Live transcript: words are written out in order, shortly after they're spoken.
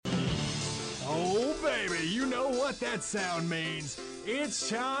baby, you know what that sound means. It's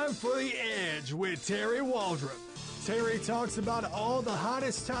time for The Edge with Terry Waldrop. Terry talks about all the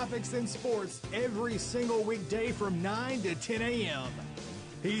hottest topics in sports every single weekday from 9 to 10 a.m.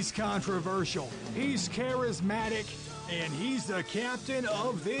 He's controversial, he's charismatic, and he's the captain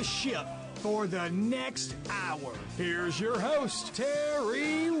of this ship for the next hour. Here's your host,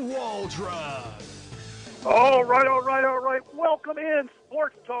 Terry Waldrop. All right. Welcome in.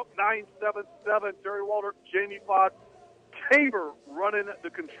 Sports Talk 977. Terry Waldrop, Jamie Foxx, Tabor running the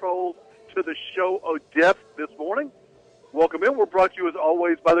controls to the show Odette this morning. Welcome in. We're brought to you, as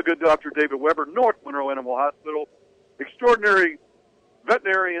always, by the good Dr. David Weber, North Monroe Animal Hospital. Extraordinary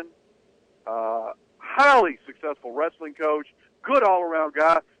veterinarian, highly successful wrestling coach, good all-around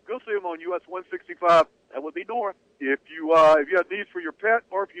guy. Go see him on US 165. That would be north. If you have needs for your pet,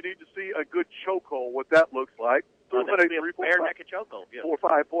 or if you need to see a good chokehold, what that looks like. Well, that would be a bare-naked chokehold. Yeah.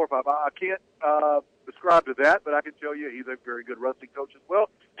 4-5. I can't describe to that, but I can tell you he's a very good wrestling coach as well.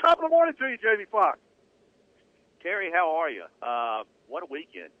 Top of the morning to you, Jamie Foxx. Terry, how are you? What a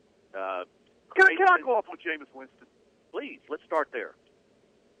weekend. Can I go off with Jameis Winston? Please, let's start there.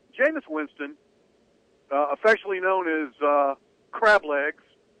 Jameis Winston, affectionately known as crab legs,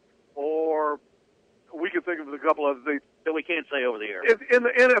 or we can think of a couple of things that we can't say over the air. In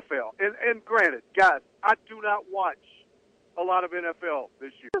the NFL. And granted, guys, I do not watch a lot of NFL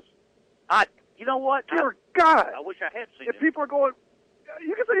this year. You know what? Dear God. I wish I had seen if it. People are going,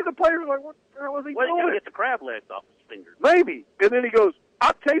 you can see the players like, what the hell is he doing? Well, he's going to get the crab legs off his fingers. Maybe. And then he goes,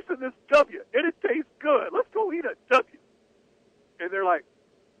 I'm tasting this W, and it tastes good. Let's go eat a W. And they're like,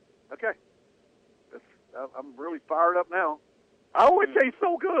 okay. I'm really fired up now. Oh, it tastes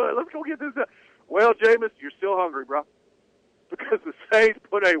so good. Let's go get this. Well, Jameis, you're still hungry, bro, because the Saints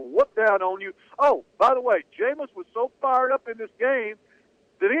put a whoop down on you. Oh, by the way, Jameis was so fired up in this game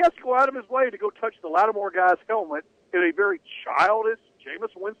that he has to go out of his way to go touch the Lattimore guy's helmet in a very childish,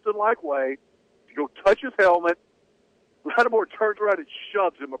 Jameis Winston-like way, to go touch his helmet. Lattimore turns around and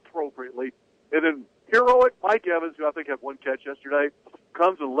shoves him appropriately. And then heroic Mike Evans, who I think had one catch yesterday,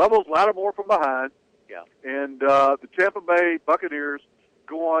 comes and levels Lattimore from behind. Yeah. And the Tampa Bay Buccaneers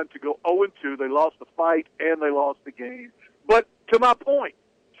go on to go 0-2. They lost the fight and they lost the game. But to my point,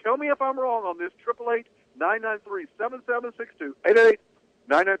 tell me if I'm wrong on this. 888-993-7762.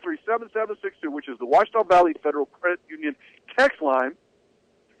 888-993-7762, which is the Washington Valley Federal Credit Union text line.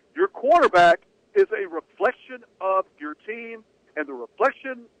 Your quarterback is a reflection of your team, and the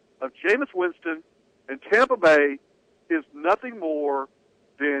reflection of Jameis Winston and Tampa Bay is nothing more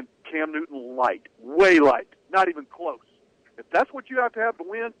than Cam Newton light, way light, not even close. If that's what you have to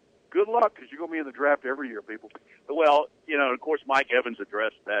win, good luck, because you're going to be in the draft every year, people. Well, of course, Mike Evans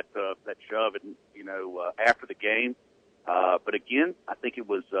addressed that shove, and after the game. But again, I think it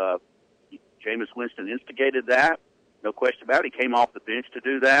was Jameis Winston instigated that. No question about it. He came off the bench to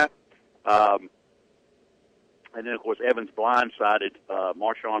do that. And then, of course, Evans blindsided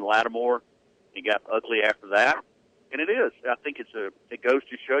Marshawn Lattimore. He got ugly after that. And it is. I think it goes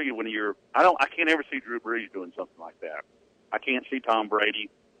to show you when you're – I can't ever see Drew Brees doing something like that. I can't see Tom Brady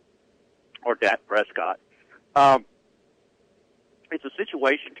or Dak Prescott. It's a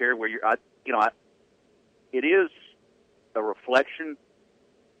situation, Terry, where it is a reflection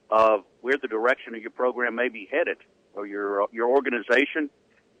of where the direction of your program may be headed, or your organization.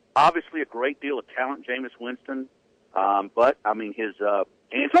 Obviously, a great deal of talent, Jameis Winston, but I mean his.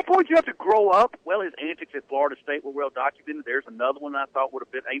 At some point, you have to grow up. Well, his antics at Florida State were well documented. There's another one I thought would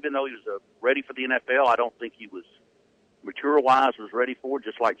have been, even though he was ready for the NFL, I don't think he was mature-wise was ready for it,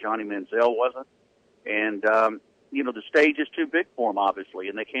 just like Johnny Manziel wasn't. And the stage is too big for him, obviously,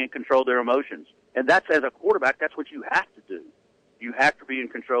 and they can't control their emotions. And that's, as a quarterback, that's what you have to do. You have to be in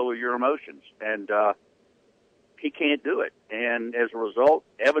control of your emotions, and he can't do it. And as a result,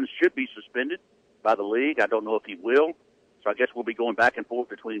 Evans should be suspended by the league. I don't know if he will. So I guess we'll be going back and forth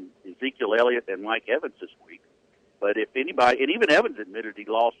between Ezekiel Elliott and Mike Evans this week. But if anybody, and even Evans admitted he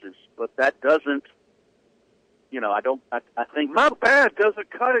lost his, but that doesn't, I think. My bad doesn't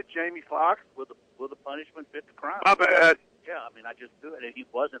cut it, Jamie Foxx. Will the punishment fit the crime? My bad. Yeah, I just do it. And he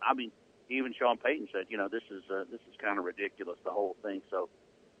wasn't, even Sean Payton said, this is kind of ridiculous, the whole thing. So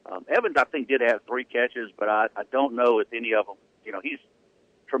Evans, I think, did have 3 catches, but I don't know if any of them, he's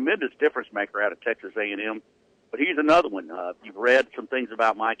a tremendous difference maker out of Texas A&M. But he's another one. You've read some things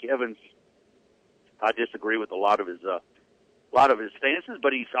about Mike Evans. I disagree with a lot of his stances,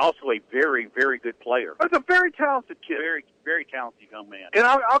 but he's also a very, very good player. He's a very talented kid. Very, very talented young man. And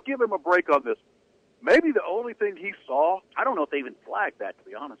I'll give him a break on this. Maybe the only thing he saw, I don't know if they even flagged that, to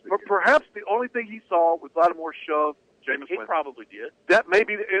be honest with but you. Perhaps the only thing he saw was Lattimore shove Jameis He Winston. probably did. That may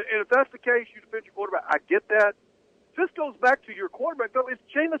be, and if that's the case, you defend your quarterback. I get that. This goes back to your quarterback, though. It's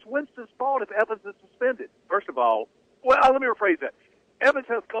Jameis Winston's fault if Evans is suspended. First of all, Well, let me rephrase that. Evans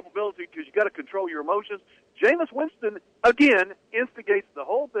has culpability because you got to control your emotions. Jameis Winston, again, instigates the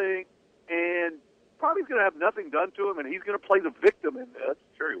whole thing, and probably is going to have nothing done to him, and he's going to play the victim in this.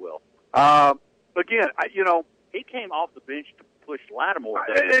 Sure he will. Again, He came off the bench to push Lattimore.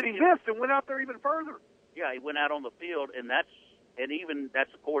 and he missed and went out there even further. Yeah, he went out on the field, and that's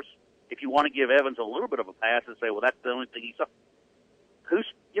of course, if you want to give Evans a little bit of a pass and say, well, that's the only thing he saw.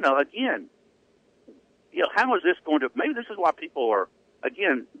 Again, how is this going to? Maybe this is why people are.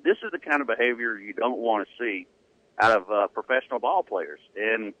 Again, this is the kind of behavior you don't want to see out of professional ball players,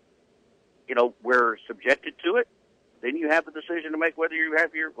 and we're subjected to it. Then you have the decision to make whether you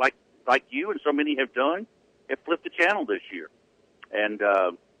have your like you and so many have done, have flipped the channel this year, and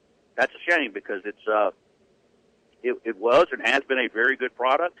that's a shame because it was and has been a very good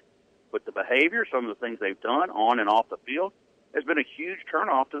product, but the behavior, some of the things they've done on and off the field, has been a huge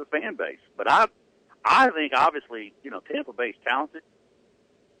turnoff to the fan base. But I think obviously Tampa Bay's talented,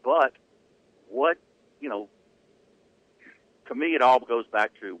 but to me it all goes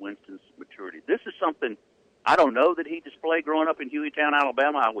back to Winston's maturity. This is something I don't know that he displayed growing up in Hueytown,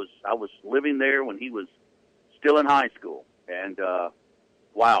 Alabama. I was living there when he was still in high school, and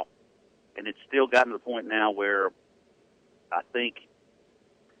wow. And it's still gotten to the point now where I think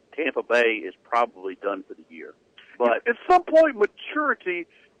Tampa Bay is probably done for the year. But at some point, maturity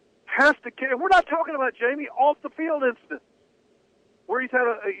has to. We're not talking about Jamie off the field incidents where he's had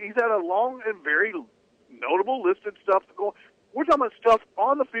a long and very notable list of stuff to go. We're talking about stuff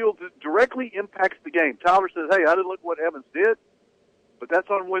on the field that directly impacts the game. Tyler says, "Hey, I didn't look what Evans did." But that's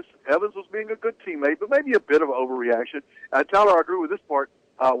on Winston. Evans was being a good teammate, but maybe a bit of overreaction. Tyler, I agree with this part.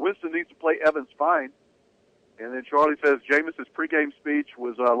 Winston needs to play Evans fine. And then Charlie says Jameis's pregame speech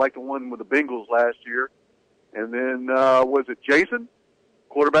was like the one with the Bengals last year. And then was it Jason?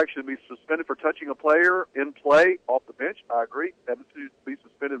 Quarterback should be suspended for touching a player in play off the bench. I agree. Evans should be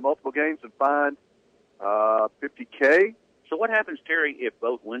suspended multiple games and fined $50K. So what happens, Terry, if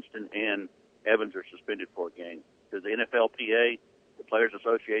both Winston and Evans are suspended for a game? Does the NFLPA, the Players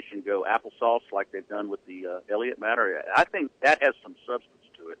Association, go applesauce like they've done with the Elliott matter? I think that has some substance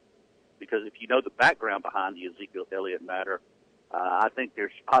to it, because if you know the background behind the Ezekiel Elliott matter, I think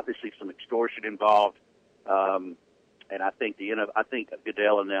there's obviously some extortion involved, and I think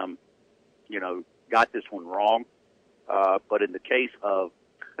Goodell and them, got this one wrong. But in the case of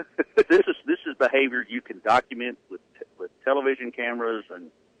this is behavior you can document with television cameras,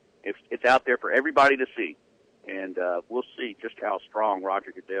 and it's out there for everybody to see. And we'll see just how strong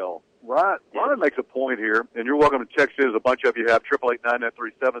Roger Goodell. Right. Ron makes a point here, and you're welcome to text in as a bunch of you have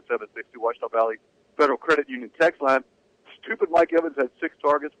 888-993-7760 Washita Valley Federal Credit Union text line. Stupid Mike Evans had 6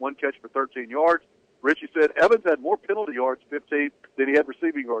 targets, 1 catch for 13 yards. Richie said Evans had more penalty yards, 15, than he had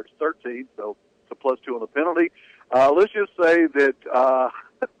receiving yards, 13, so it's a +2 on the penalty. Let's just say that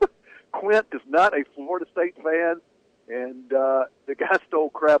Quint is not a Florida State fan, and the guy stole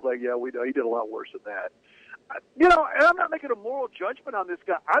crab leg. Yeah, we know he did a lot worse than that. And I'm not making a moral judgment on this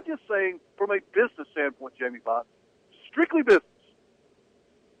guy. I'm just saying from a business standpoint, Jamie Foxx, strictly business.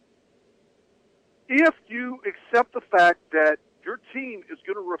 If you accept the fact that your team is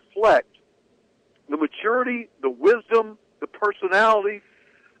going to reflect the maturity, the wisdom, the personality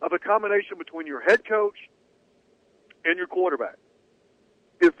of a combination between your head coach and your quarterback,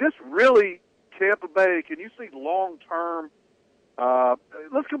 is this really Tampa Bay? Can you see long-term?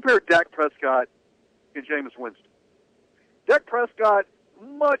 Let's compare Dak Prescott and Jameis Winston. Dak Prescott,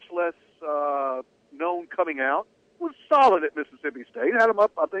 much less known coming out, was solid at Mississippi State. Had him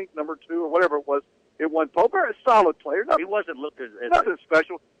up, I think, number 2 or whatever it was. It won Poker, a solid player. He wasn't looked at nothing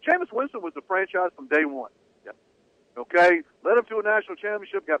special. Jameis Winston was the franchise from day one. Yep. Okay, led him to a national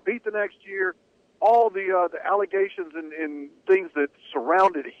championship, got beat the next year. All the allegations and things that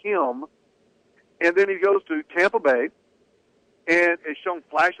surrounded him, and then he goes to Tampa Bay, and has shown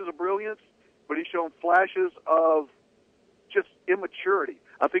flashes of brilliance, but he's shown flashes of just immaturity.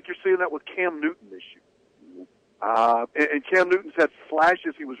 I think you're seeing that with Cam Newton this year. And Cam Newton's had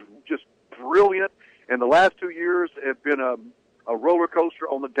flashes. He was just brilliant. And the last 2 years have been a roller coaster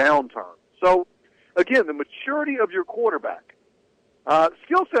on the downturn. So, again, the maturity of your quarterback,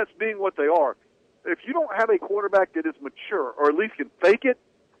 skill sets being what they are, if you don't have a quarterback that is mature or at least can fake it,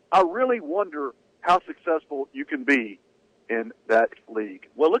 I really wonder how successful you can be in that league.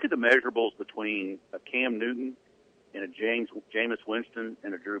 Well, look at the measurables between a Cam Newton and a Jameis Winston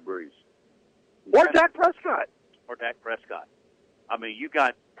and a Drew Brees. Or Dak Prescott. I mean, you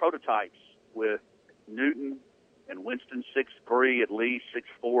got prototypes with Newton and Winston's 6'3", at least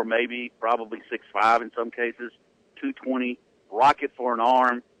 6'4", maybe, probably 6'5" in some cases, 220, rocket for an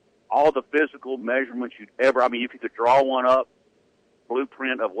arm, all the physical measurements you'd ever. I mean, if you could draw one up,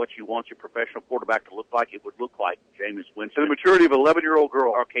 blueprint of what you want your professional quarterback to look like, it would look like Jameis Winston. The maturity of an 11-year-old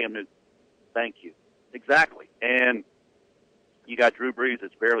girl. Or Cam Newton. Thank you. Exactly. And you got Drew Brees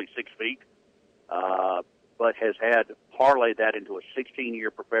that's barely 6 feet, but has had parlayed that into a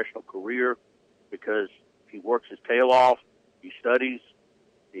 16-year professional career because he works his tail off, he studies,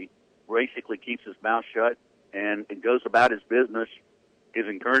 he basically keeps his mouth shut, and goes about his business. His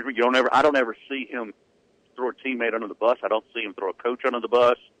encouragement, I don't ever see him throw a teammate under the bus. I don't see him throw a coach under the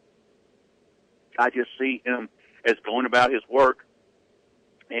bus. I just see him as going about his work.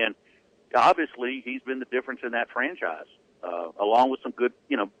 And obviously, he's been the difference in that franchise, along with some good,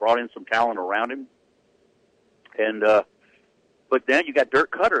 brought in some talent around him. And but then you got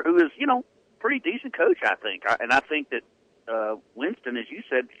Dirk Cutter, who is, pretty decent coach, I think. And I think that Winston, as you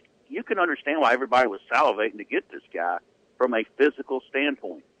said, you can understand why everybody was salivating to get this guy from a physical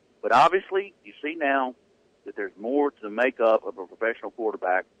standpoint. But obviously, you see now that there's more to the makeup of a professional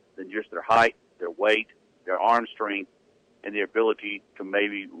quarterback than just their height, their weight, their arm strength, and the ability to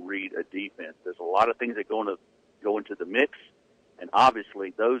maybe read a defense. There's a lot of things that go into the mix, and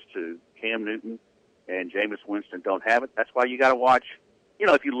obviously those two, Cam Newton and Jameis Winston, don't have it. That's why you got to watch.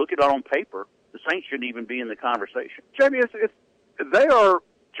 If you look at it on paper, the Saints shouldn't even be in the conversation. Jamie, they are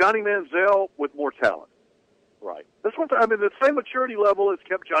Johnny Manziel with more talent. Right. That's one thing. I mean, the same maturity level has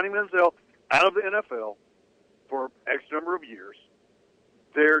kept Johnny Manziel out of the NFL for X number of years.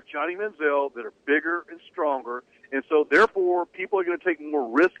 They're Johnny Manziel that are bigger and stronger, and so therefore people are going to take more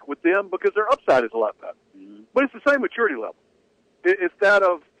risk with them because their upside is a lot better. Mm-hmm. But it's the same maturity level. It's that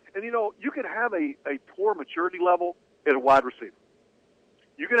of, and you can have a poor maturity level at a wide receiver.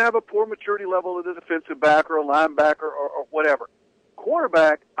 You can have a poor maturity level at a defensive back or a linebacker or whatever.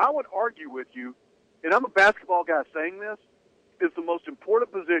 Quarterback, I would argue with you, and I'm a basketball guy saying this, is the most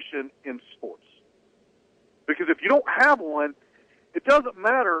important position in sports. Because if you don't have one, it doesn't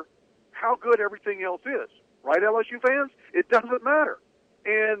matter how good everything else is. Right, LSU fans? It doesn't matter.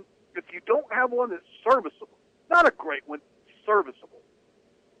 And if you don't have one that's serviceable, not a great one, serviceable,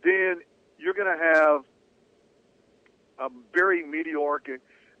 then you're going to have a very meteoric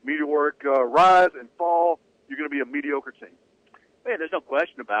rise and fall. You're going to be a mediocre team. Man, there's no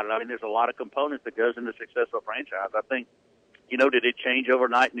question about it. I mean, there's a lot of components that goes into success of a franchise. I think, did it change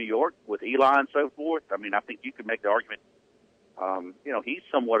overnight in New York with Eli and so forth? I mean, I think you could make the argument, he's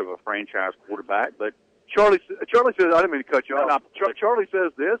somewhat of a franchise quarterback, but Charlie says, I didn't mean to cut you off. Charlie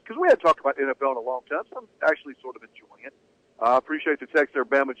says this, because we hadn't talked about NFL in a long time, so I'm actually sort of enjoying it. I appreciate the text there,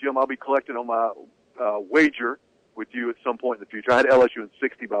 Bama Jim. I'll be collecting on my wager with you at some point in the future. I had LSU in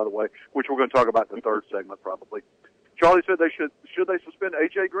 60, by the way, which we're going to talk about in the third segment probably. Charlie said should they suspend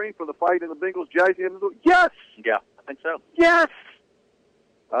A.J. Green for the fight in the Bengals-Jags game? Yes! Yeah, I think so. Yes!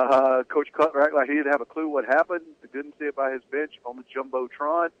 Coach Cutler acted like he didn't have a clue what happened. He didn't see it by his bench on the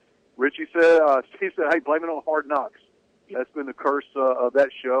Jumbotron. Richie said, Steve said, hey, blame it on Hard Knocks. That's been the curse of that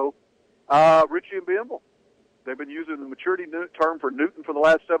show. Richie and Bimble, they've been using the maturity term for Newton for the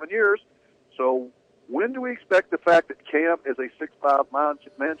last 7 years. So when do we expect the fact that Cam is a 6'5"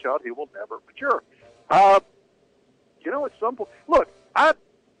 man-child, he will never mature? At some point, look,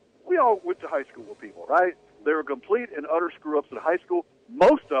 we all went to high school with people, right? They were complete and utter screw-ups in high school.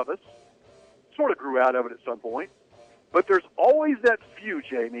 Most of us sort of grew out of it at some point. But there's always that few,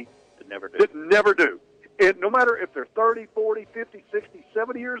 Jamie, that never do. And no matter if they're 30, 40, 50, 60,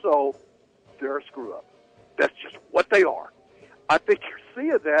 70 years old, they're a screw-up. That's just what they are. I think you're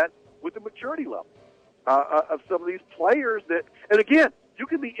seeing that with the maturity level of some of these players that, and again, you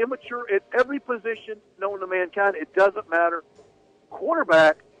can be immature at every position known to mankind. It doesn't matter.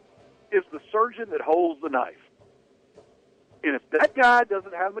 Quarterback is the surgeon that holds the knife. And if that guy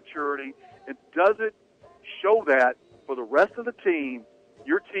doesn't have maturity and doesn't show that for the rest of the team,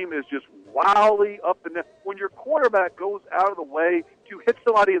 your team is just wildly up and down. When your quarterback goes out of the way to hit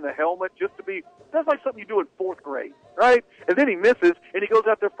somebody in the helmet just to be, that's like something you do in fourth grade, right? And then he misses, and he goes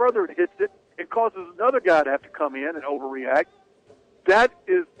out there further and hits it and causes another guy to have to come in and overreact. That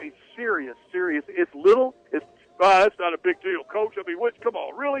is a serious, it's little, that's not a big deal, Coach. I mean, come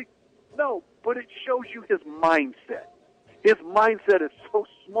on, really? No, but it shows you his mindset. His mindset is so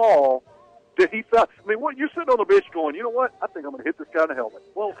small that he thought, you're sitting on the bench going, you know what? I think I'm going to hit this guy in the helmet.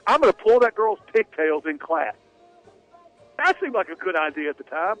 Well, I'm going to pull that girl's pigtails in class. That seemed like a good idea at the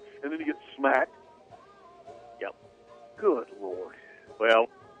time, and then he gets smacked. Yep. Good Lord. Well,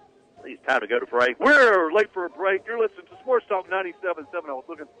 it's time to go to break. We're late for a break. You're listening to Sports Talk 97.7. I was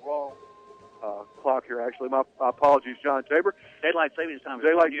looking wrong. clock here, actually. My apologies, John Tabor. Daylight savings time.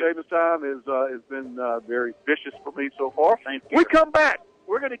 Daylight savings time has been very vicious for me so far. Thank you. We come back.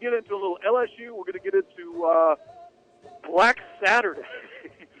 We're going to get into a little LSU. We're going to get into Black Saturday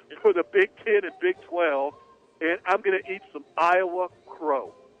for the Big Ten and Big 12, and I'm going to eat some Iowa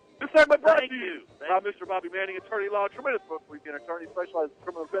crow. This segment brought to you by Mr. Bobby Manning, attorney law, tremendous book weekend attorney, specializes in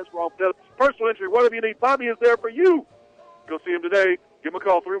criminal defense, wrongful death, personal injury, whatever you need. Bobby is there for you. Go see him today. Give him a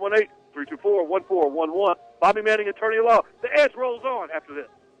call, 318-324-1411. Bobby Manning, attorney law. The Edge rolls on after this.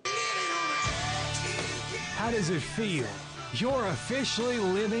 How does it feel? You're officially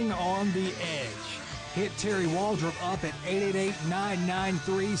living on the edge. Hit Terry Waldrop up at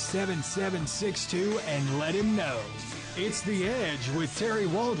 888-993-7762 and let him know. It's The Edge with Terry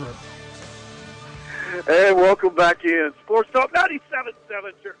Waldrop. And welcome back in. Sports Talk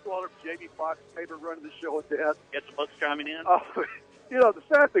 97.7. Terry Waldrop, Jamie Foxx, Tabor running the show at the end. Get some books chiming in. The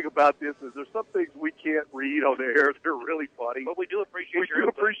sad thing about this is there's some things we can't read on the air. They're really funny. But we do appreciate We do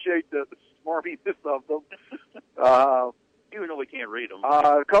appreciate the smarminess of them. Even though we can't read them.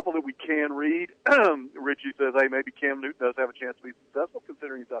 A couple that we can read. Richie says, hey, maybe Cam Newton does have a chance to be successful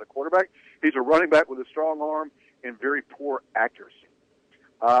considering he's not a quarterback. He's a running back with a strong arm and very poor accuracy.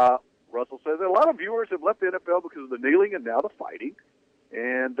 Russell says that a lot of viewers have left the NFL because of the kneeling and now the fighting.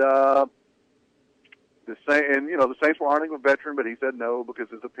 And the Saints were honoring a veteran, but he said no because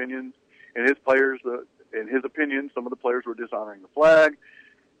his opinions and his players, in his opinion, some of the players were dishonoring the flag.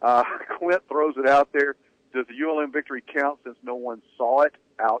 Clint throws it out there. Does the ULM victory count since no one saw it?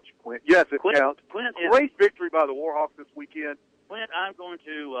 Ouch, Clint. Yes, it counts. Clint, great victory by the Warhawks this weekend. Clint, I'm going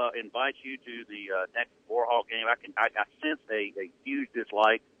to invite you to the next Warhawk game. I sense a huge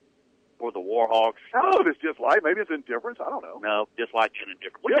dislike for the Warhawks. I don't know if it's dislike. Maybe it's indifference. I don't know. No, dislike and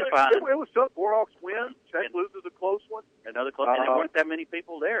indifference. Which Yeah, is fine. it was tough. Warhawks win. Tech loses a close one. Another close. And there weren't that many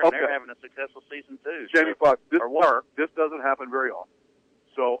people there. Okay. And they're having a successful season, too. Jamie Foxx, this doesn't happen very often.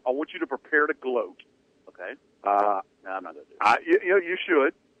 So I want you to prepare to gloat. Okay. No, I'm not going to do it. You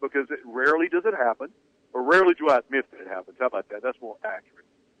should, because rarely does it happen, or rarely do I admit that it happens. How about that? That's more accurate.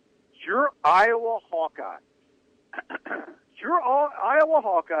 Your Iowa Hawkeyes. Iowa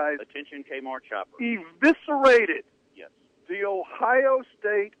Hawkeyes. Attention, Kmart shopper. Eviscerated. Yes. The Ohio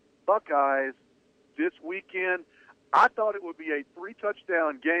State Buckeyes this weekend. I thought it would be a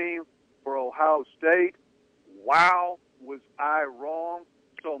 3-touchdown game for Ohio State. Wow, was I wrong.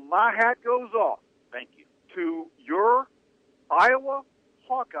 So my hat goes off. Thank you. To your Iowa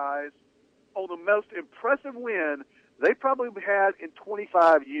Hawkeyes on the most impressive win they probably had in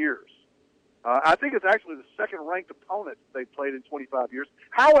 25 years. I think it's actually the second-ranked opponent they've played in 25 years.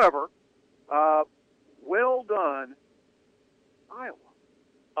 However, well done, Iowa.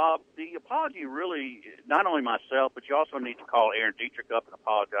 The apology really, not only myself, but you also need to call Aaron Dietrich up and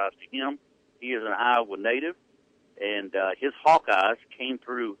apologize to him. He is an Iowa native, and his Hawkeyes came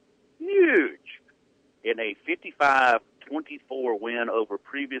through huge in a 55-24 win over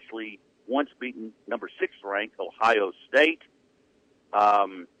previously once beaten number 6 ranked Ohio State.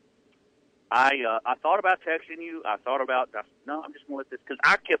 I thought about texting you. I'm just going to let this, because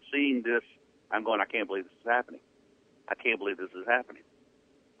I kept seeing this. I'm going, I can't believe this is happening. I can't believe this is happening.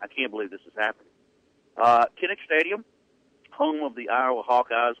 I can't believe this is happening. Kinnick Stadium, home of the Iowa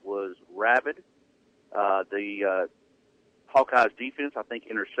Hawkeyes, was rabid. The Hawkeyes defense, I think,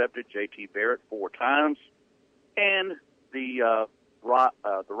 intercepted J.T. Barrett 4 times, and the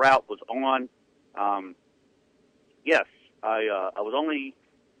route was on. Yes, I was only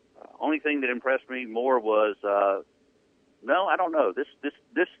thing that impressed me more was no, I don't know. This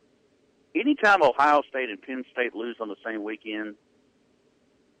anytime Ohio State and Penn State lose on the same weekend,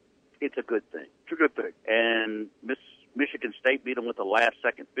 it's a good thing. It's a good thing. And Michigan State beat them with the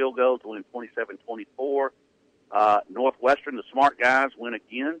last-second field goal to win 27-24. Northwestern, the smart guys, win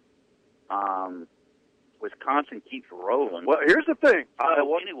again. Wisconsin keeps rolling. Well, here's the thing.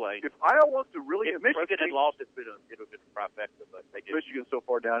 Anyway, if Iowa wants to really if Michigan had lost, it would have been a trifecta, but they didn't. Michigan's so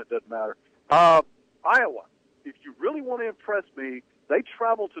far down, it doesn't matter. Iowa, if you really want to impress me, they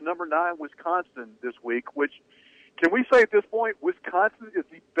travel to number 9 Wisconsin this week, which, can we say at this point, Wisconsin is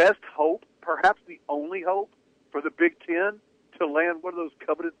the best hope, perhaps the only hope, for the Big Ten to land one of those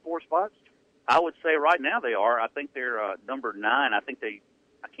coveted 4 spots? I would say right now they are. I think they're number 9. I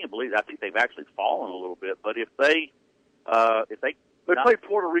can't believe it. I think they've actually fallen a little bit. But if they played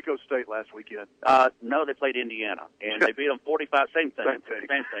Puerto Rico State last weekend. No, they played Indiana, and they beat them 45. Same thing.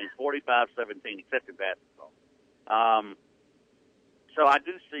 45-17, except in basketball. So I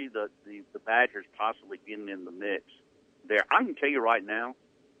do see the Badgers possibly getting in the mix there. I can tell you right now,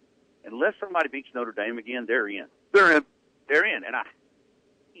 unless somebody beats Notre Dame again, they're in. They're in. They're in, and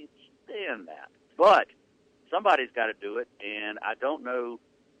understand that. But somebody's got to do it, and I don't know.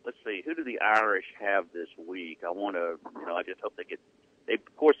 Let's see, who do the Irish have this week? I want to, I just hope they get. They,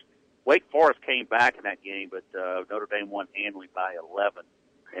 of course, Wake Forest came back in that game, but Notre Dame won handily by 11.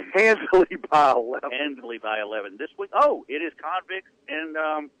 Handily by 11. Handily by 11 this week. Oh, it is convicts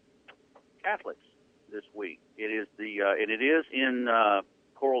and Catholics this week. It is and it is in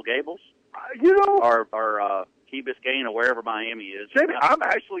Coral Gables. Or Key Biscayne or wherever Miami is. Jamie, I'm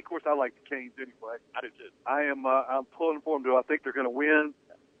actually, of course, I like the Canes anyway. I do too. I'm pulling for them. Do I think they're going to win?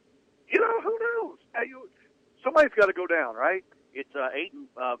 Who knows? Somebody's got to go down, right? It's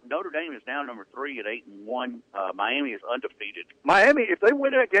Notre Dame is now number 3 at 8-1. Miami is undefeated. Miami, if they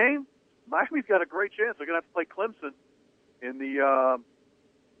win that game, Miami's got a great chance. They're going to have to play Clemson in the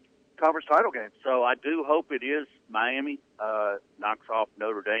conference title game. So I do hope it is Miami knocks off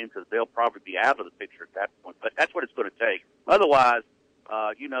Notre Dame because they'll probably be out of the picture at that point. But that's what it's going to take. Otherwise,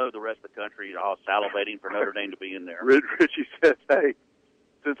 the rest of the country is all salivating for Notre Dame to be in there. Richie says, hey,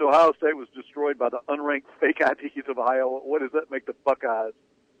 since Ohio State was destroyed by the unranked fake IDs of Iowa, what does that make the Buckeyes?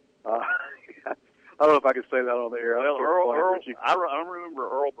 I don't know if I can say that on the air. Well, I remember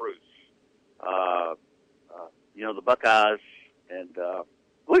Earl Bruce. The Buckeyes and at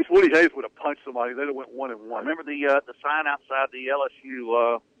least Woody Hayes would have punched somebody. They'd have went 1-1. I remember the sign outside the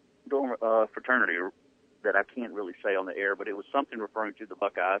LSU dorm fraternity that I can't really say on the air, but it was something referring to the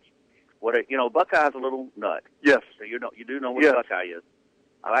Buckeyes. Buckeye's a little nut. Yes. So you do know what a Buckeye is.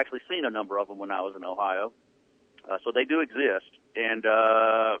 I've actually seen a number of them when I was in Ohio. So they do exist, and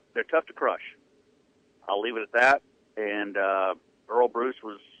they're tough to crush. I'll leave it at that. And Earl Bruce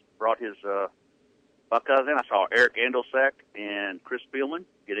brought his Buckeyes in. I saw Eric Andelsek and Chris Spielman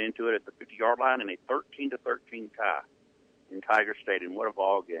get into it at the 50-yard line in a 13-13 tie in Tiger Stadium. What a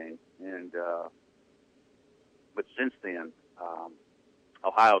ball game! And but since then,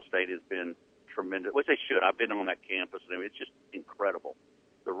 Ohio State has been tremendous, which they should. I've been on that campus, and it's just incredible,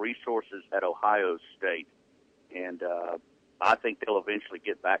 the resources at Ohio State. And I think they'll eventually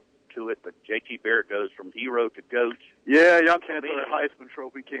get back to it. But J.T. Barrett goes from hero to GOAT. Yeah, y'all can't do the Heisman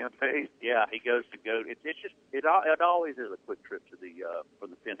Trophy campaign. Yeah, he goes to GOAT. It's just it always is a quick trip to the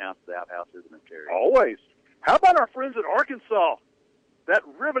from the penthouse to the outhouse, isn't it, Terry? Always. How about our friends at Arkansas? That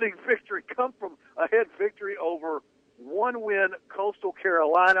riveting victory come from a head victory over one-win Coastal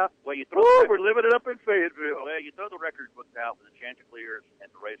Carolina. Well, we're living it up in Fayetteville. Well, you throw the record books out with the Chanticleers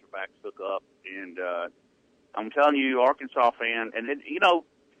and the Razorbacks hook up, and I'm telling you, Arkansas fan, and then,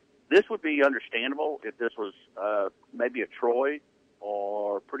 this would be understandable if this was maybe a Troy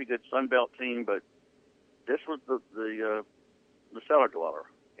or a pretty good Sun Belt team, but this was the cellar dweller.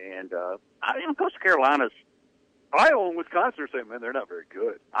 And Coastal Carolina's. Iowa and Wisconsin are saying, man, they're not very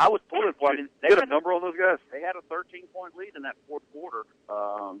good. I was pulling for them. They had a number on those guys. They had a 13-point lead in that fourth quarter,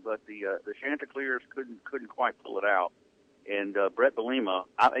 but the Chanticleers couldn't quite pull it out. And Brett Bielema,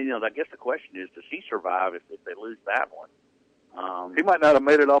 I guess the question is, does he survive if they lose that one? He might not have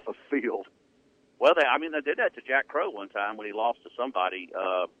made it off the field. Well, they did that to Jack Crow one time when he lost to somebody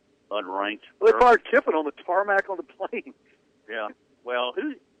unranked. Well, they fired Kiffin on the tarmac on the plane. Yeah. Well,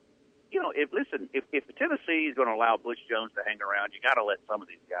 if Tennessee is going to allow Butch Jones to hang around, you got to let some of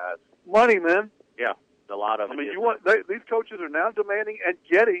these guys. Money, man. Yeah, a lot of it. These coaches are now demanding and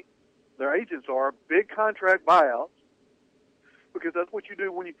getting, their agents are, big contract buyouts, because that's what you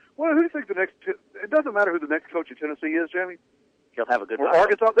do when you. Well, who do you think the next? It doesn't matter who the next coach of Tennessee is, Jimmy. He'll have a good. Or buyout.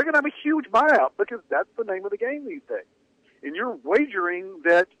 Arkansas, they're going to have a huge buyout because that's the name of the game these days, and you're wagering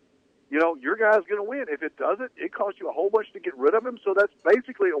that. Your guy's going to win. If it doesn't, it costs you a whole bunch to get rid of him. So that's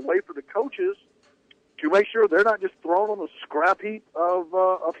basically a way for the coaches to make sure they're not just thrown on the scrap heap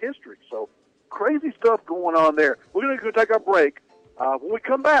of history. So crazy stuff going on there. We're going to go take our break. When we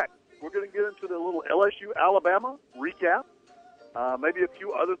come back, we're going to get into the little LSU-Alabama recap. Maybe a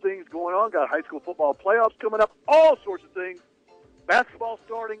few other things going on. Got high school football playoffs coming up. All sorts of things. Basketball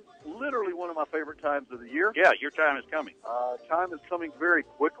starting, literally one of my favorite times of the year. Yeah, your time is coming. Time is coming very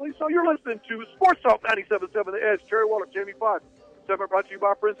quickly. So you're listening to Sports Talk 97.7 The Edge. Terry Waldrop, Jamie Foxx. Segment brought to you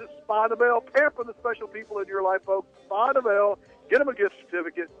by Princess Spa and Bell. Pamper the special people in your life, folks. Spa and Bell. Get them a gift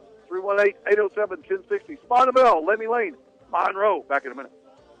certificate. 318-807-1060. Spa and Bell, Lemmy Lane, Monroe. Back in a minute.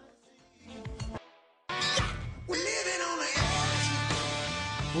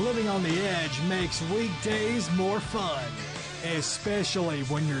 Living on the Edge makes weekdays more fun, especially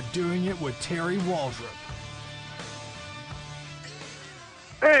when you're doing it with Terry Waldrop.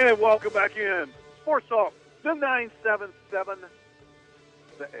 And welcome back in. Sports Talk, the 977,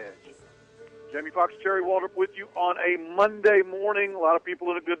 The Edge. Jamie Foxx, Terry Waldrop with you on a Monday morning. A lot of people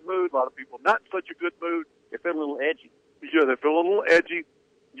in a good mood, a lot of people not in such a good mood. They're feeling a little edgy. Yeah, they're feeling a little edgy.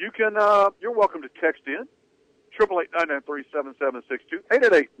 You can, you're welcome to text in. 888-993-7762.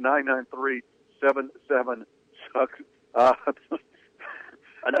 888-993-7762.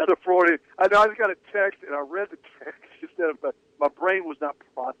 Another Freudian. I know I just got a text, and I read the text instead of, my brain was not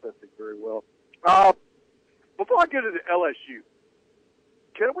processing very well. Before I get into LSU,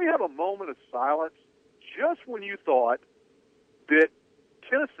 can we have a moment of silence just when you thought that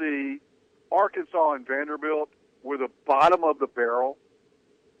Tennessee, Arkansas, and Vanderbilt were the bottom of the barrel?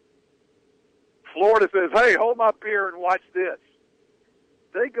 Florida says, hey, hold my beer and watch this.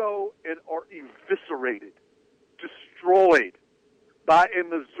 They go and are eviscerated, destroyed by a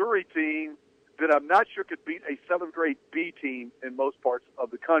Missouri team that I'm not sure could beat a 7th grade B team in most parts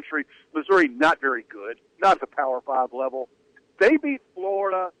of the country. Missouri, not very good, not at the Power 5 level. They beat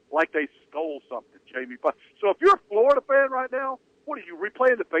Florida like they stole something, Jamie. So if you're a Florida fan right now, what are you,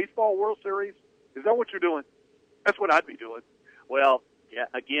 replaying the baseball World Series? Is that what you're doing? That's what I'd be doing. Well, yeah,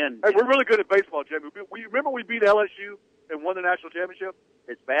 again. Hey, we're really good at baseball, Jamie. We remember we beat LSU and won the national championship?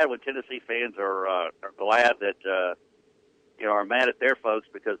 It's bad when Tennessee fans are glad that, are mad at their folks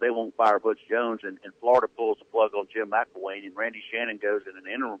because they won't fire Butch Jones, and Florida pulls the plug on Jim McElwain, and Randy Shannon goes in an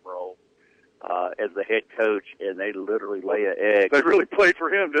interim role as the head coach, and they literally lay an egg. They really played for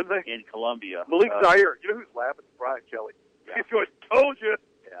him, didn't they? In Columbia. Malik Zaire. You know who's laughing? Brian Kelly. Yeah. He told you.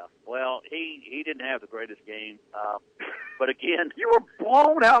 Yeah. Well, he didn't have the greatest game. But again, you were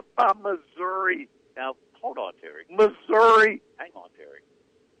blown out by Missouri. Now, hold on, Terry. Missouri. Hang on, Terry.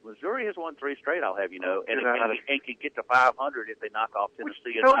 Missouri has won 3 straight, I'll have you know, and can get to 500 if they knock off Tennessee.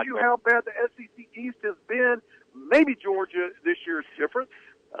 Which tells you how bad the SEC East has been. Maybe Georgia this year is different.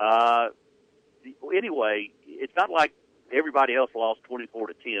 Anyway, it's not like everybody else lost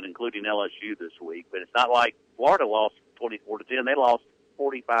 24-10, including LSU this week, but it's not like Florida lost 24-10. They lost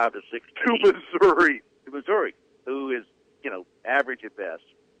 45-16 to Missouri. To Missouri, who is average at best.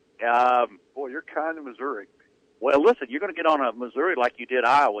 Boy, you're kind of Missouri. Well, listen, you're going to get on a Missouri like you did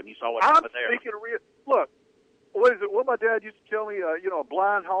Iowa when you saw what happened there. I'm thinking, look, what is it? What my dad used to tell me, a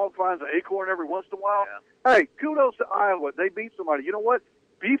blind hog finds an acorn every once in a while. Yeah. Hey, kudos to Iowa. They beat somebody. You know what?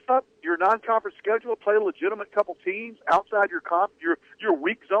 Beef up your non-conference schedule, play a legitimate couple teams outside your your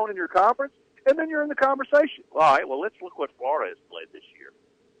weak zone in your conference, and then you're in the conversation. All right, well, let's look what Florida has played this year.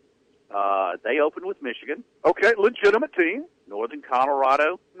 They opened with Michigan. Okay, legitimate team. Northern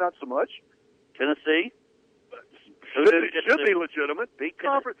Colorado. Not so much. Tennessee. Should be legitimate.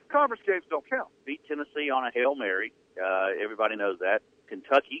 Conference games don't count. Beat Tennessee on a Hail Mary. Everybody knows that.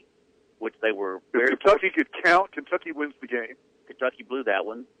 Kentucky, which they were very... If Kentucky could count, Kentucky wins the game. Kentucky blew that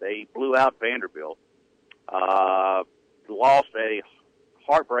one. They blew out Vanderbilt. Lost a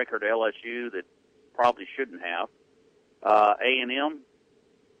heartbreaker to LSU that probably shouldn't have. A&M,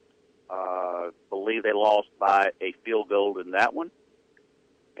 believe they lost by a field goal in that one.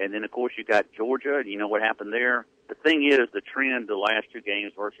 And then, of course, you got Georgia, and you know what happened there. The thing is, the trend the last 2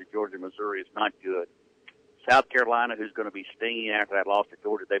 games versus Georgia and Missouri is not good. South Carolina, who's going to be stinging after that loss to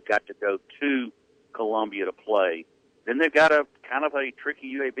Georgia, they've got to go to Columbia to play. Then they've got a kind of a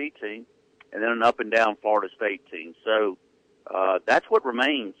tricky UAB team, and then an up-and-down Florida State team. So that's what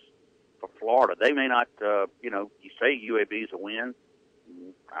remains for Florida. They may not, you say UAB's a win.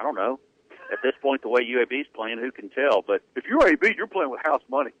 I don't know. At this point, the way UAB's playing, who can tell? But if you're UAB, you're playing with house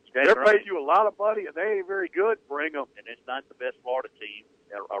money. They're paying you a lot of money, and they ain't very good. Bring them. And it's not the best Florida team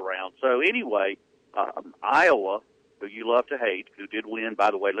around. So anyway, Iowa, who you love to hate, who did win, by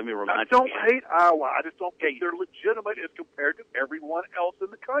the way, let me remind you. I don't hate Iowa. I just don't think they're legitimate as compared to everyone else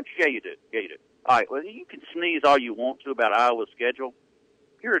in the country. Yeah, you did. Yeah, you did. All right, well, you can sneeze all you want to about Iowa's schedule.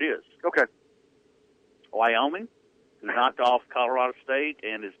 Here it is. Okay. Wyoming, who knocked off Colorado State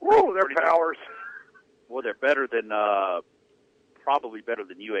and is... Whoa, their powers. Well, they're better than, probably better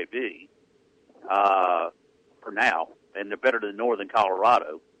than UAB for now, and they're better than Northern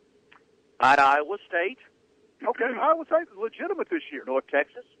Colorado. At Iowa State. Okay, Iowa State is legitimate this year. North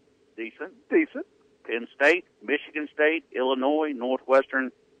Texas, decent. Decent. Penn State, Michigan State, Illinois,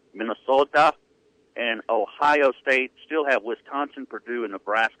 Northwestern, Minnesota, and Ohio State still have Wisconsin, Purdue, and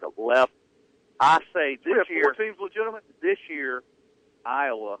Nebraska left. I say this year... 4 teams legitimate? This year,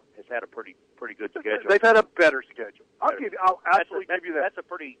 Iowa has had a pretty good schedule. They've had a better schedule. I'll absolutely give you that. That's a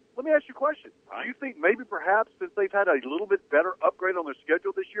pretty... Let me ask you a question. Do you think maybe perhaps since they've had a little bit better upgrade on their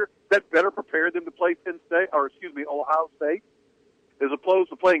schedule this year, that better prepared them to play Ohio State, as opposed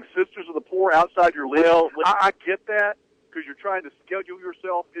to playing Sisters of the Poor outside your league? Well, I get that because you're trying to schedule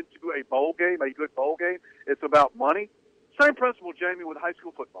yourself into a bowl game, a good bowl game. It's about money. Same principle, Jamie, with high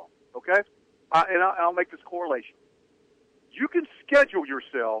school football, okay? And I'll make this correlation. You can schedule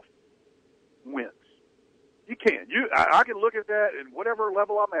yourself wins. You can. I can look at that, and whatever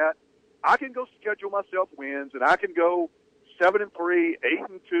level I'm at, I can go schedule myself wins, and I can go 7-3,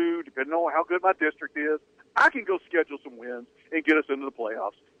 8-2, depending on how good my district is. I can go schedule some wins and get us into the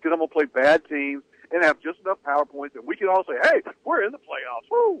playoffs because I'm going to play bad teams and have just enough PowerPoints that we can all say, hey, we're in the playoffs.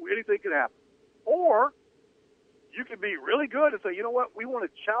 Woo, anything can happen. Or you can be really good and say, you know what, we want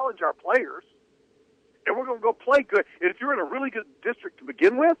to challenge our players, and we're going to go play good. And if you're in a really good district to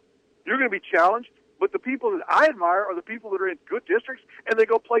begin with, you're going to be challenged. But the people that I admire are the people that are in good districts, and they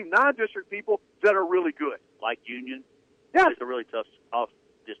go play non-district people that are really good. Like Union? Yeah. It's a really tough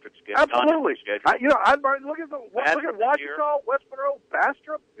district schedule. Absolutely. Schedule. I admire, look at Washington, West Monroe,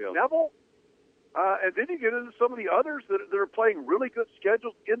 Bastrop, Neville. And then you get into some of the others that are playing really good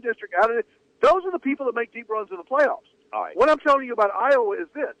schedules in district, out of it. Those are the people that make deep runs in the playoffs. All right. What I'm telling you about Iowa is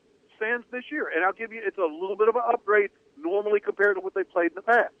this. Stands this year, and I'll give you, it's a little bit of an upgrade normally compared to what they played in the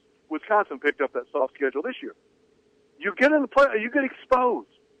past. Wisconsin picked up that soft schedule this year. You get in the play, you get exposed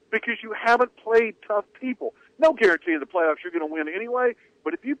because you haven't played tough people. No guarantee in the playoffs you're going to win anyway,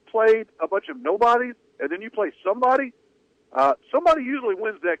 but if you played a bunch of nobodies and then you play somebody, somebody usually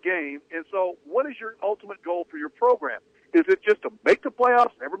wins that game. And so what is your ultimate goal for your program? Is it just to make the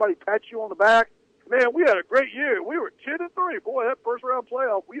playoffs and everybody pats you on the back? Man, we had a great year. We were 10-3. Boy, that first round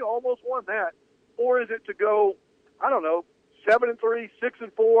playoff, we almost won that. Or is it to go, I don't know, 7-3,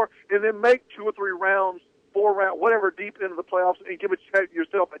 6-4, and then make 2 or 3 rounds, 4 rounds, whatever, deep into the playoffs, and give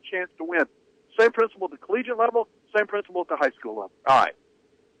yourself a chance to win? Same principle at the collegiate level, same principle at the high school level. All right.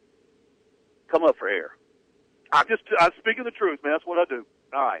 Come up for air. I'm speaking the truth, man. That's what I do.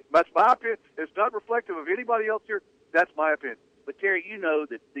 All right. That's my opinion. It's not reflective of anybody else here. That's my opinion. But, Terry, you know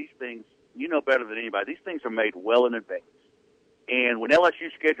that these things, you know better than anybody, these things are made well in advance. And when LSU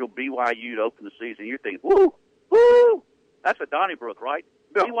scheduled BYU to open the season, you're thinking, woo, woo, that's a Donnybrook, right?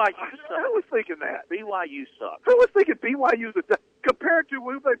 No, BYU sucks. Who was thinking that? BYU sucks. Who was thinking BYU's compared to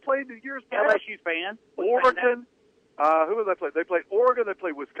who they played in the years past? LSU fan. Oregon. Who did they play? They played Oregon. They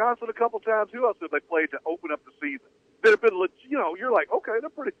played Wisconsin a couple times. Who else did they play to open up the season? That have been, you're like, okay, they're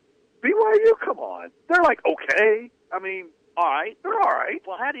pretty. BYU, come on. They're like, okay. I mean, all right. They're all right.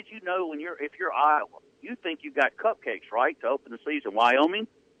 Well, how did you know if you're Iowa, you think you got cupcakes, right, to open the season? Wyoming,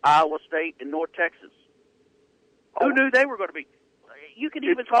 Iowa State, and North Texas. Oh. Who knew they were going to be? You can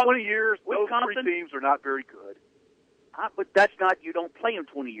even in talk 20 years, Wisconsin, those 3 teams are not very good. But that's not, you don't play them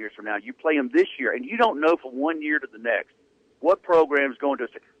 20 years from now. You play them this year, and you don't know from one year to the next what program is going to.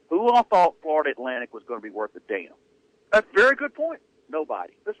 Who all thought Florida Atlantic was going to be worth a damn? That's a very good point.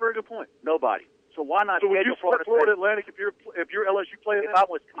 Nobody. That's a very good point. Nobody. So why not schedule schedule Florida Atlantic if you're LSU playing? If I'm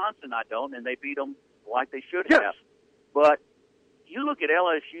Wisconsin, I don't, and they beat them like they should yes. have. But you look at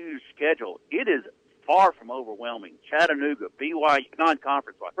LSU's schedule; it is far from overwhelming. Chattanooga, BYU,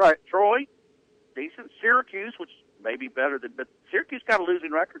 non-conference, right? Troy, decent. Syracuse, which may be better than, but Syracuse got a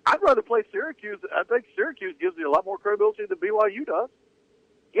losing record. I'd rather play Syracuse. I think Syracuse gives you a lot more credibility than BYU does.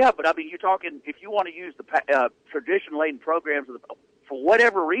 Yeah, but I mean, you're talking if you want to use the tradition-laden programs of for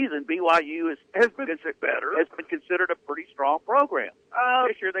whatever reason, BYU has been considered a pretty strong program.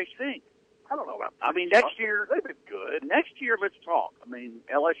 This year they stink. I don't know about. I mean, next year they've been good. Next year, let's talk. I mean,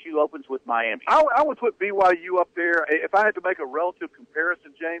 LSU opens with Miami. I would put BYU up there if I had to make a relative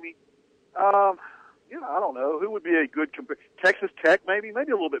comparison, Jamie. I don't know who would be a good Texas Tech, maybe a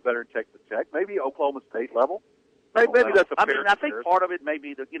little bit better than Texas Tech, maybe Oklahoma State level. Maybe that's a fair comparison. I think part of it may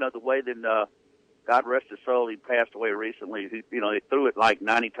be the way that God rest his soul, he passed away recently. They threw it like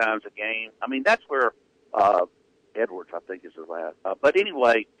 90 times a game. I mean, that's where Edwards, I think, is his last. But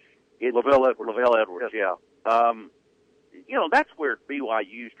anyway. Lavelle Edwards, yes. Yeah. That's where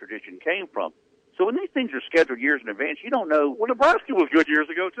BYU's tradition came from. So when these things are scheduled years in advance, you don't know. Well, Nebraska was good years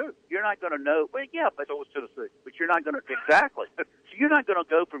ago, too. You're not going to know. Well, yeah, but so was Tennessee. But you're not going to. Exactly. So you're not going to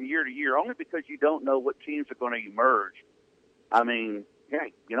go from year to year only because you don't know what teams are going to emerge. I mean, yeah,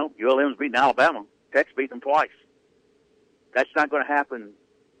 ULM's beating Alabama. Tech's beat them twice. That's not going to happen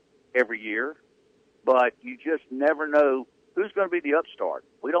every year, but you just never know who's going to be the upstart.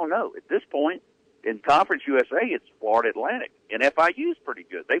 We don't know. At this point, in Conference USA, it's Florida Atlantic. And FIU's pretty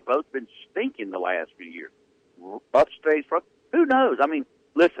good. They've both been stinking the last few years. Upstate, who knows? I mean,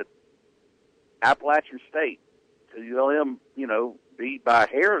 listen, Appalachian State, ULM, beat by a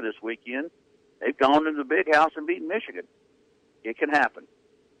hair this weekend. They've gone into the big house and beaten Michigan. It can happen.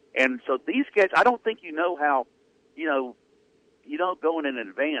 And so these guys, I don't think you know how, you don't go in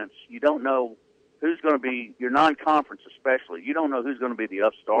advance. You don't know who's going to be, your non-conference especially. You don't know who's going to be the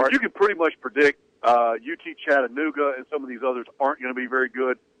upstart. Well, you can pretty much predict UT Chattanooga and some of these others aren't going to be very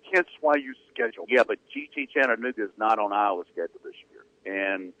good, hence why you schedule. Yeah, but UT Chattanooga is not on Iowa's schedule this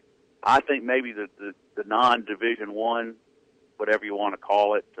year. And I think maybe the non-Division One, whatever you want to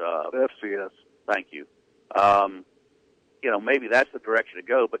call it, FCS. Thank you. Maybe that's the direction to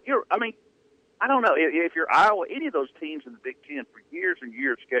go. But I don't know if you're Iowa. Any of those teams in the Big Ten for years and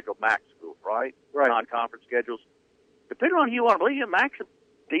years scheduled MAC schools, right? Non-conference schedules. Depending on who you want to believe, MAC's a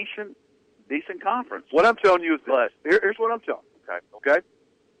decent conference. What I'm telling you is this. Here's what I'm telling you. Okay.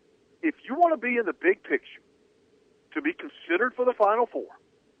 If you want to be in the big picture, to be considered for the Final Four,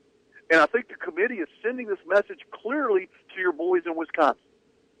 and I think the committee is sending this message clearly to your boys in Wisconsin,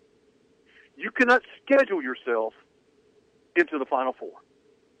 you cannot schedule yourself into the Final Four.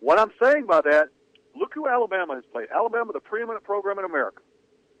 What I'm saying by that, look who Alabama has played. Alabama, the preeminent program in America.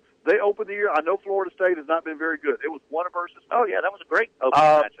 They opened the year. I know Florida State has not been very good. It was one versus. Oh yeah, that was a great opening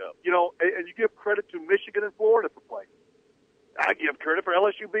matchup. And you give credit to Michigan and Florida for playing. I give credit for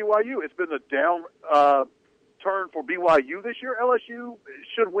LSU, BYU. It's been the down turn for BYU this year. LSU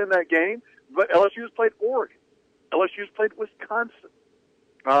should win that game, but LSU has played Oregon. LSU has played Wisconsin.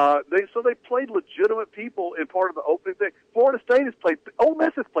 They played legitimate people in part of the opening thing. Florida State has played. Ole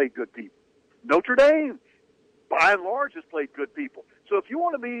Miss has played good people. Notre Dame, by and large, has played good people. So if you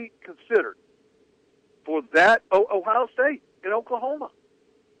want to be considered for that, Ohio State and Oklahoma,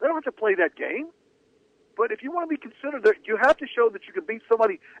 they don't have to play that game. But if you want to be considered, you have to show that you can beat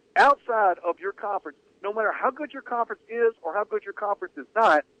somebody outside of your conference, no matter how good your conference is or how good your conference is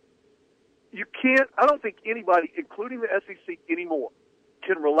not. You can't. I don't think anybody, including the SEC anymore,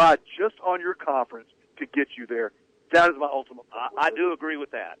 can rely just on your conference to get you there. That is my ultimate point. I do agree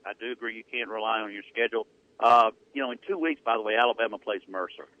with that. I do agree you can't rely on your schedule. In 2 weeks, by the way, Alabama plays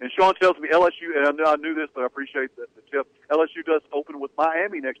Mercer. And Sean tells me LSU, and I knew this, but I appreciate the tip. LSU does open with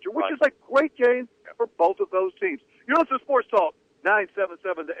Miami next year, which is a great game for both of those teams. You're listening to Sports Talk,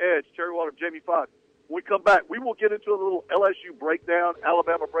 977 The Edge. Terry Waldrop, Jamie Foxx. When we come back, we will get into a little LSU breakdown,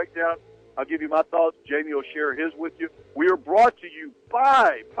 Alabama breakdown. I'll give you my thoughts. Jamie will share his with you. We are brought to you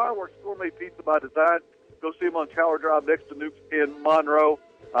by Fireworks Gourmet Pizza by Design. Go see them on Tower Drive next to Nukes in Monroe.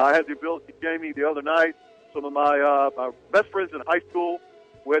 I had the ability, Jamie, the other night. Some of my best friends in high school.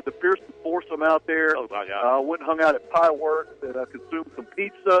 We had the Pearson foursome out there. Oh, my God. Went and hung out at Fireworks and consumed some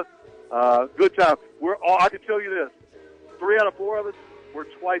pizza. Good time. I can tell you this. 3 out of 4 of us, we're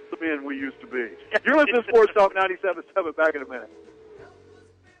twice the men we used to be. You're listening to Sports Talk 97.7. Back in a minute.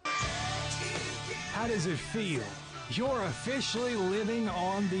 How does it feel? You're officially living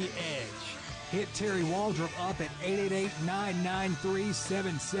on the edge. Hit Terry Waldrop up at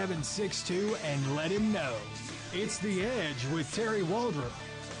 888-993-7762 and let him know. It's The Edge with Terry Waldrop.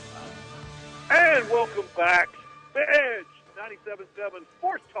 And welcome back. The Edge, 97.7,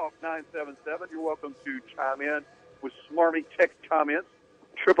 Sports Talk 977. You're welcome to chime in with smarmy text comments.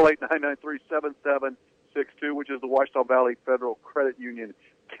 888-993-7762, which is the Washita Valley Federal Credit Union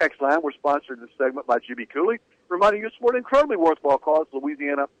text line. We're sponsored this segment by GB Cooley, reminding you to support an incredibly worthwhile cause,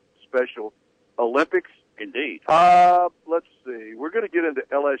 Louisiana Special Olympics. Indeed. Let's see. We're going to get into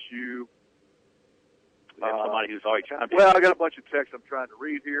LSU. We have somebody who's already chimed in. Well, I got a bunch of texts I'm trying to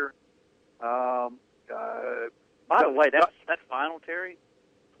read here. By the way, that final, Terry,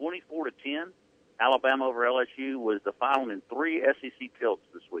 24-10, Alabama over LSU was the final in 3 SEC tilts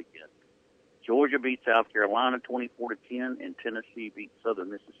this weekend. Georgia beat South Carolina 24-10, and Tennessee beat Southern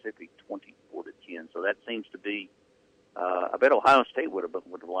Mississippi 24-10. So that seems to be. I bet Ohio State would have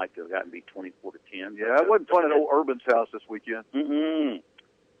liked to have gotten beat 24-10. Yeah, it wasn't fun at old Urban's house this weekend. Mm-hmm.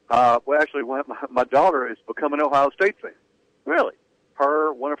 Well, actually, my daughter is becoming an Ohio State fan. Really?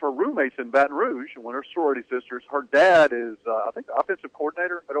 One of her roommates in Baton Rouge, one of her sorority sisters, her dad is, I think, the offensive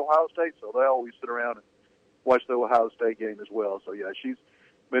coordinator at Ohio State, so they always sit around and watch the Ohio State game as well. So, yeah, she's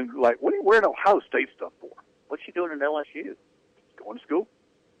been like, what are you wearing Ohio State stuff for? What's she doing at LSU? Going to school.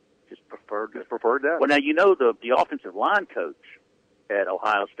 Just preferred that. Well, now, the offensive line coach at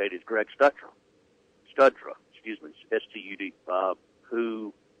Ohio State is Greg Studra, S-T-U-D,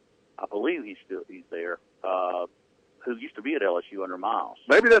 who I believe he's there, who used to be at LSU under Miles.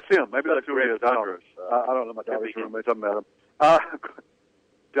 Maybe that's him. Maybe that's who he is. I don't know my daughter's roommates. I've met him.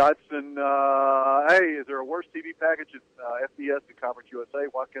 Dodson, hey, is there a worse TV package at FBS than Conference USA?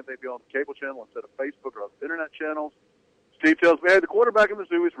 Why can't they be on the cable channel instead of Facebook or other internet channels? Steve tells me, hey, the quarterback in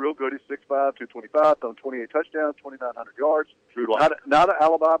Mizzou is real good. He's 6'5", 225, thrown 28 touchdowns, 2,900 yards. Not at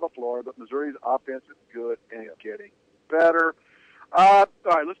Alabama, Florida, but Missouri's offense is good and getting better. All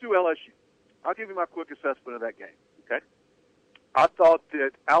right, let's do LSU. I'll give you my quick assessment of that game. Okay. I thought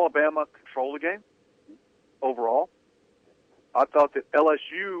that Alabama controlled the game overall. I thought that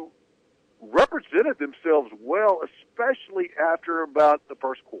LSU represented themselves well, especially after about the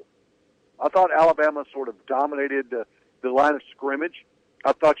first quarter. I thought Alabama sort of dominated the line of scrimmage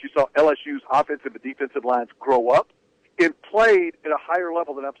I thought you saw LSU's offensive and defensive lines grow up and played at a higher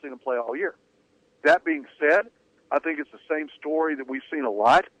level than I've seen them play all year. That being said, I think it's the same story that we've seen a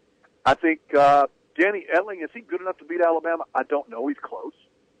lot. I think Danny Etling, is he good enough to beat Alabama? I don't know. He's close.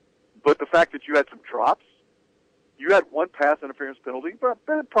 But the fact that you had some drops, you had one pass interference penalty, but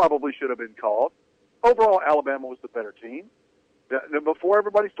that probably should have been called. Overall, Alabama was the better team. Before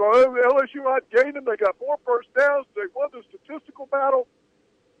everybody started, LSU outgained them, they got more first downs, they won the statistical battle.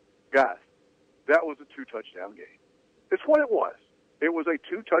 Guys, that was a 2-touchdown game. It's what it was. It was a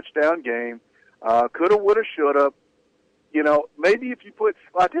 2-touchdown game. Coulda, woulda, shoulda. You know, maybe if you put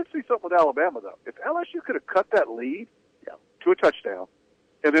 – I did see something with Alabama, though. If LSU could have cut that lead to a touchdown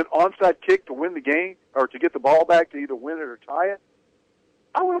and then onside kick to win the game or to get the ball back to either win it or tie it,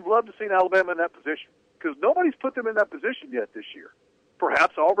 I would have loved to have seen Alabama in that position because nobody's put them in that position yet this year.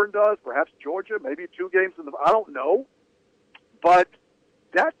 Perhaps Auburn does, perhaps Georgia, maybe 2 games in the – I don't know. But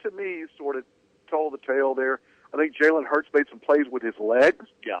that, to me, sort of told the tale there. I think Jalen Hurts made some plays with his legs.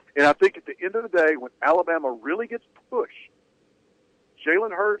 Yeah. And I think at the end of the day, when Alabama really gets pushed,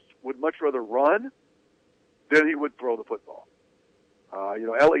 Jalen Hurts would much rather run than he would throw the football.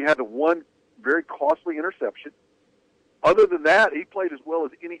 Ellie had the one very costly interception. Other than that, he played as well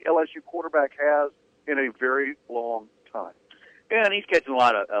as any LSU quarterback has in a very long time. Yeah, and he's catching a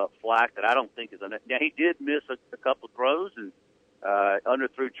lot of flack that I don't think is – now, he did miss a couple of throws and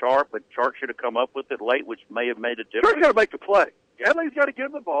underthrew Chark, but Chark should have come up with it late, which may have made a difference. Chark's got to make the play. Ellie's got to give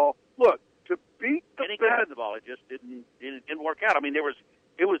him the ball. Look, to beat the and he got the ball. It just didn't work out. I mean,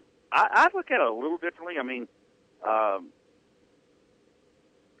 I look at it a little differently. I mean,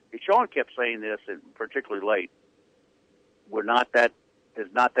 Sean kept saying this, and particularly late, there's not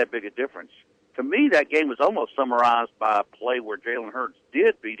that big a difference. To me, that game was almost summarized by a play where Jalen Hurts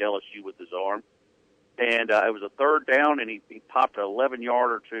did beat LSU with his arm, and it was a 3rd down, and he popped an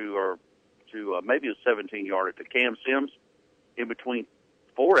 11-yarder to maybe a 17-yarder to Cam Sims in between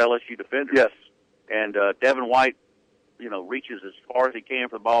 4 LSU defenders. Yes. And Devin White, reaches as far as he can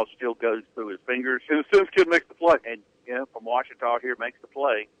for the ball, still goes through his fingers. And the Sims kid makes the play. And, from Washington here makes the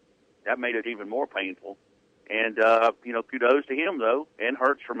play. That made it even more painful. And, kudos to him, though, and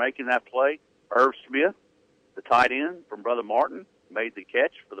Hurts for making that play. Irv Smith, the tight end from Brother Martin, made the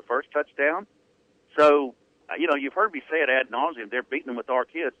catch for the first touchdown. So, you've heard me say it ad nauseum. They're beating them with our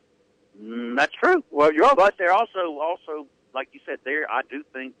kids. That's true. Well, but they're also, like you said, I do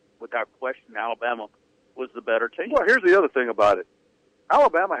think, without question, Alabama was the better team. Well, here's the other thing about it.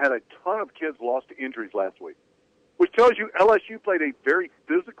 Alabama had a ton of kids lost to injuries last week, which tells you LSU played a very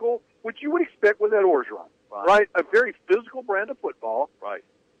physical, which you would expect with Ed Orgeron, right? A very physical brand of football. Right.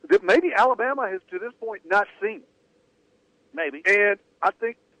 That maybe Alabama has, to this point, not seen. Maybe. And I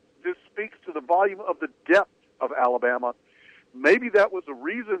think this speaks to the volume of the depth of Alabama. Maybe that was the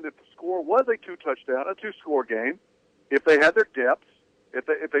reason that the score was a 2-score game. If they had their depth, if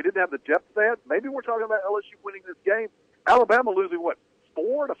they didn't have the depth they had, maybe we're talking about LSU winning this game. Alabama losing,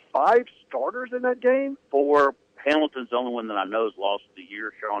 4 to 5 starters in that game? 4. Hamilton's the only one that I know has lost of the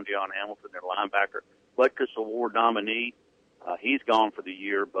year, Sean John Hamilton, their linebacker. Butkus Award nominee. He's gone for the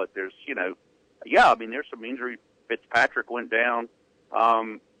year, but there's, there's some injury. Fitzpatrick went down.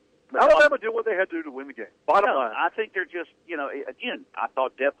 Alabama did what they had to do to win the game. Bottom line. I think they're just, again, I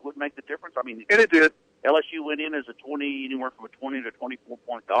thought depth would make the difference. I mean, and it did. LSU went in as anywhere from a 20 to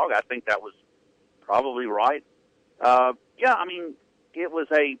 24-point dog. I think that was probably right. It was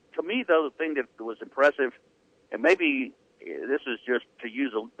to me, though, the thing that was impressive, and maybe this is just, to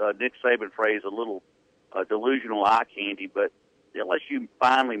use a Nick Saban phrase, a little delusional eye candy, but LSU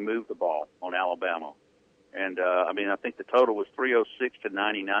finally moved the ball on Alabama. And, I think the total was 306 to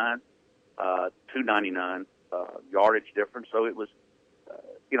 99, 299 yardage difference. So it was,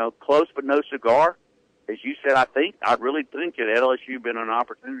 close but no cigar. As you said, I really think that LSU been an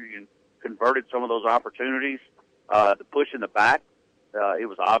opportunity and converted some of those opportunities. The push in the back, it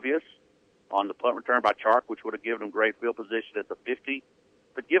was obvious on the punt return by Chark, which would have given them great field position at the 50.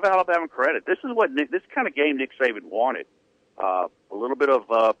 But give Alabama credit. This is kind of game Nick Saban wanted. A little bit of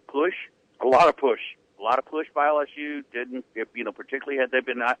push, a lot of push by LSU. Particularly had they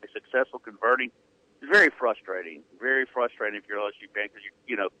been not successful converting. It's very frustrating if you're an LSU fan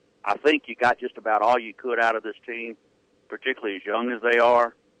because I think you got just about all you could out of this team, particularly as young as they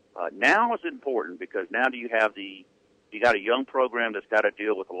are. Now it's important because now you got a young program that's got to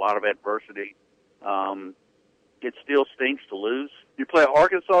deal with a lot of adversity. It still stinks to lose. You play an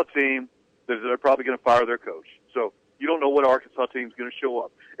Arkansas team that they're probably going to fire their coach. So you don't know what Arkansas team is going to show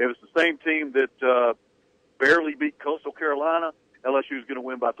up. If it's the same team that barely beat Coastal Carolina, LSU is going to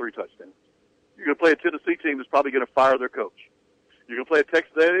win by 3 touchdowns. You're going to play a Tennessee team that's probably going to fire their coach. You're going to play a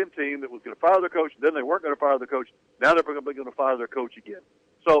Texas A&M team that was going to fire their coach, then they weren't going to fire their coach. Now they're probably going to fire their coach again.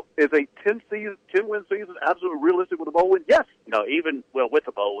 So is a 10-win season absolutely realistic with a bowl win? Yes. No, with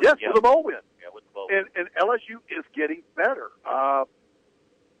the bowl win. Yes, with a bowl win. Yeah, with the bowl win. And LSU is getting better.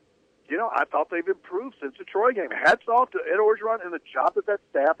 I thought they've improved since the Troy game. Hats off to Ed Orgeron and the job that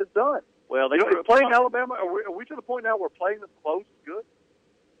staff has done. Well, playing Alabama, are we to the point now where playing them close is good?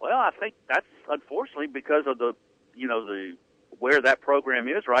 Well, I think that's unfortunately because of the where that program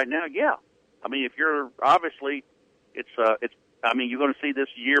is right now. Yeah, I mean, if you're obviously, I mean, you're going to see this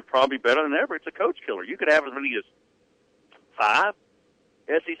year probably better than ever. It's a coach killer. You could have as many as 5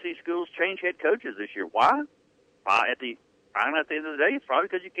 SEC schools change head coaches this year. Why? At the end of the day, it's probably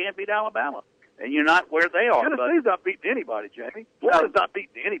because you can't beat Alabama, and you're not where they are. Tennessee's not beating anybody, Jamie. Florida's not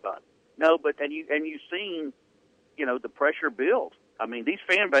beating anybody. No, but you've seen, the pressure build. I mean, these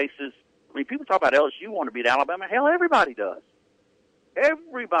fan bases. I mean, people talk about LSU want to beat Alabama. Hell, everybody does.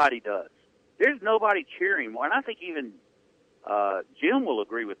 Everybody does. There's nobody cheering more, and I think even Jim will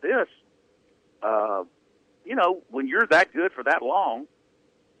agree with this. When you're that good for that long,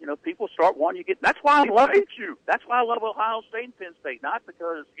 people start wanting you to get. That's why I love you. That's why I love Ohio State and Penn State, not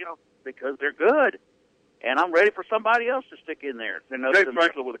because because they're good, and I'm ready for somebody else to stick in there. James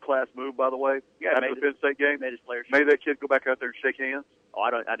Franklin with a class move, by the way. Yeah, after the Penn State game, made his players. Made that kid go back out there and shake hands. Oh,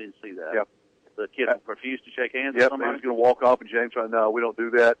 I didn't see that. Yeah. The kid refused to shake hands. Yep, he was going to walk off, and James said, "No, we don't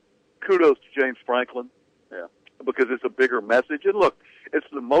do that." Kudos to James Franklin. Yeah, because it's a bigger message. And look, it's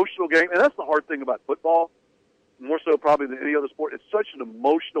an emotional game, and that's the hard thing about football, more so probably than any other sport. It's such an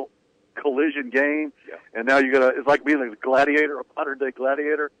emotional collision game, and now it's like being a gladiator, a modern-day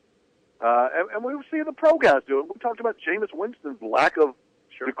gladiator. And we were seeing the pro guys do it. We talked about Jameis Winston's lack of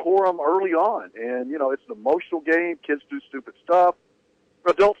decorum early on, and it's an emotional game. Kids do stupid stuff.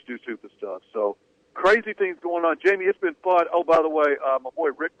 Adults do stupid stuff. So crazy things going on. Jamie, it's been fun. Oh, by the way, my boy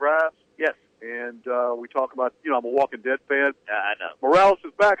Rick Grimes. Yes. And we talk about, I'm a Walking Dead fan. I know. Morales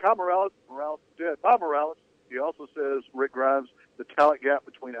is back. Hi, Morales. Morales is dead. Hi, Morales. He also says, Rick Grimes, the talent gap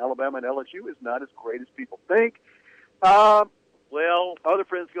between Alabama and LSU is not as great as people think. Well, other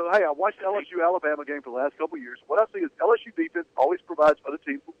friends go, hey, I watched the LSU-Alabama game for the last couple of years. What I see is LSU defense always provides other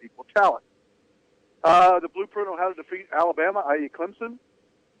teams with equal talent. The blueprint on how to defeat Alabama, i.e. Clemson,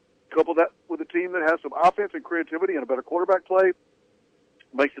 couple that with a team that has some offense and creativity and a better quarterback play,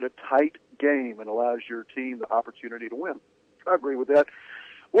 makes it a tight game and allows your team the opportunity to win. I agree with that.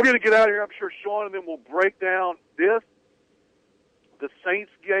 We're going to get out of here. I'm sure Sean and then we'll break down the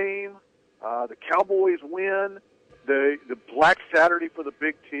Saints game, the Cowboys win, the Black Saturday for the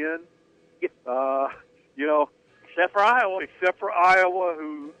Big Ten. Except for Iowa. Except for Iowa,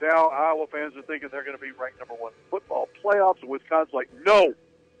 who now Iowa fans are thinking they're going to be ranked number 1 in football playoffs. And Wisconsin's like, no,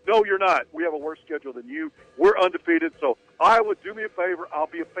 you're not. We have a worse schedule than you. We're undefeated. So Iowa, do me a favor. I'll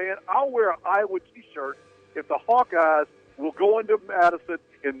be a fan. I'll wear an Iowa T-shirt if the Hawkeyes will go into Madison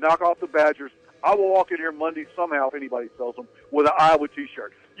and knock off the Badgers. I will walk in here Monday somehow, if anybody sells them, with an Iowa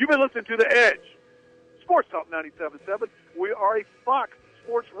T-shirt. You've been listening to The Edge, Sports Talk 97.7. We are a Fox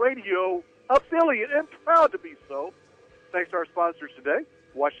Sports Radio affiliate and proud to be so. Thanks to our sponsors today,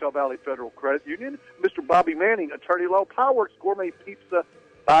 Ouachita Valley Federal Credit Union, Mr. Bobby Manning, Attorney Law, Powerworks Gourmet Pizza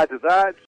by Design,